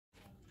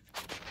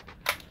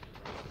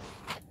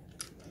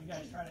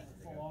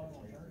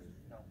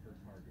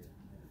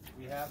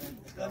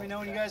Let me know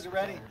when you guys are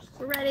ready.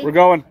 We're ready. We're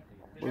going.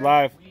 We're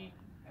live.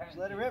 Just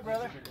let it rip,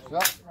 brother.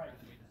 Yep.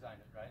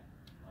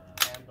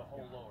 And the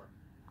whole lower,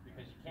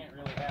 because you can't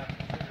really have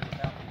the trigger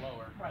without the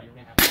lower. Right. You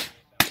can't have the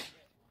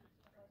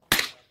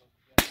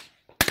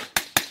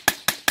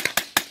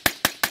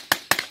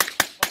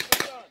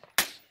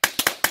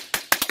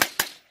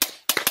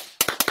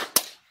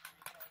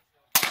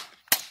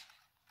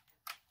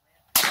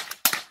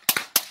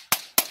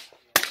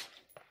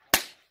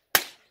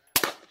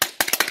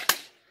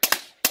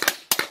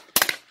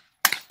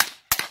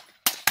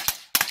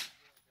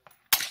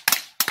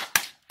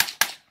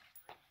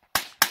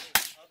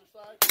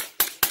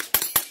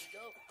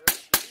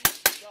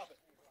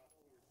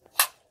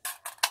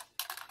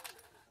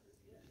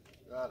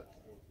Got it.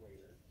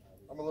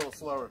 I'm a little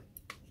slower.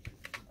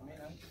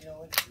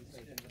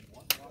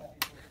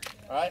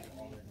 All right,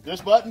 this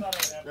button,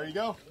 there you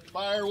go,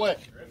 fire away.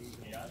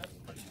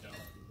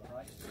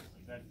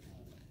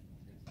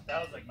 That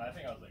was like my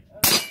thing, I was like,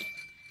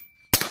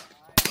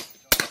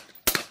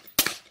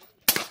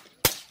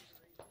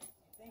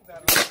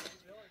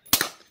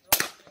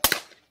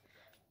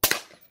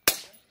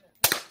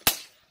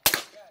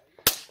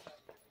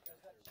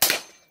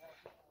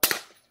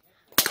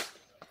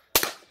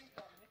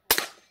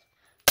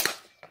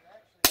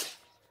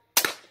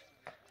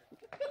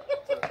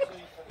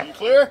 Are you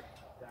clear?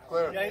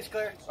 Clear. Yeah, he's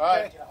clear. All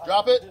right,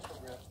 drop it.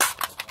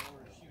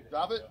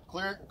 Drop it.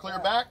 Clear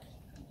back.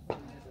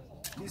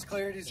 He's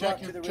cleared. He's Check walked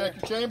to your the check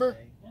rear. your chamber.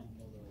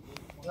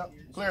 Yep.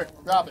 Clear.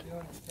 Drop it.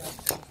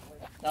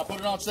 Now put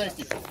it on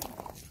safety.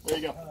 There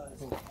you go.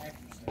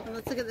 Well,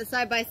 let's look at the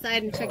side by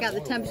side and check out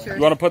the temperature.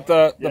 You want to put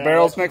the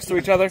barrels next to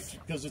each other?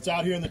 Because it's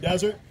out here in the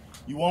desert,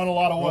 you want a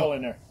lot of oil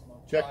in there.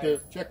 Check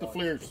the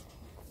flares.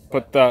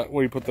 Put the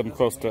where you put them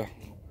close to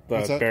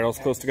the barrels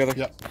close together.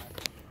 Yep.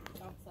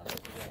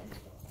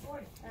 All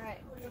right.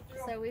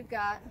 So we've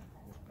got.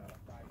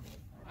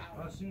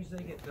 Well, as soon as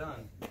they get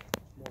done,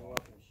 more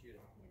welcome to shoot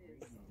it.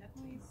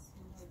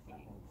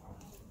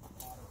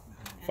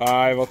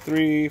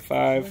 503,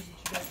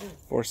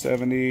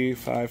 470,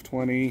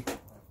 520,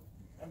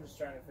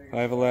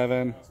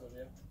 511,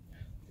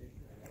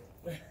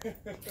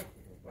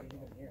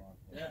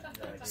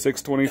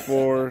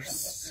 624.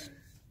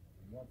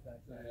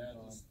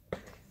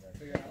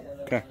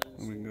 Okay,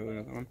 we can go to the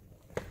other one.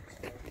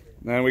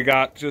 Then we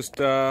got just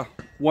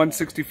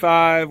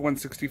 165,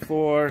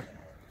 164.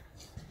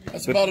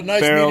 That's about a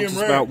nice barrel, medium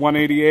just rare. about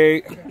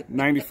 188,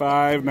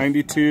 95,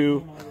 92,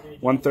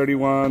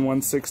 131,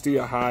 160,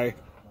 a high.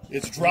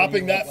 It's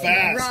dropping that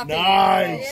fast. Dropping. Nice.